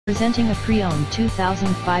Presenting a pre-owned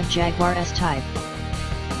 2005 Jaguar S-Type.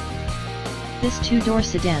 This two-door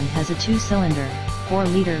sedan has a 2-cylinder,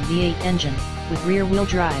 4-liter V8 engine, with rear-wheel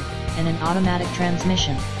drive, and an automatic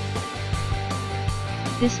transmission.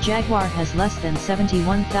 This Jaguar has less than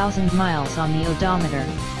 71,000 miles on the odometer.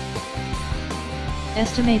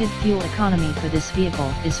 Estimated fuel economy for this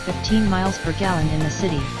vehicle is 15 miles per gallon in the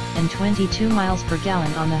city, and 22 miles per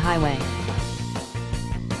gallon on the highway.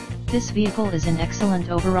 This vehicle is in excellent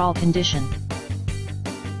overall condition.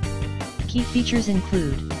 Key features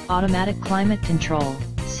include automatic climate control,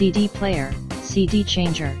 CD player, CD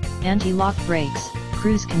changer, anti-lock brakes,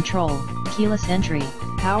 cruise control, keyless entry,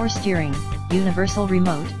 power steering, universal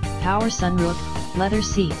remote, power sunroof, leather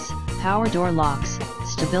seats, power door locks,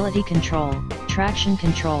 stability control, traction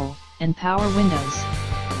control, and power windows.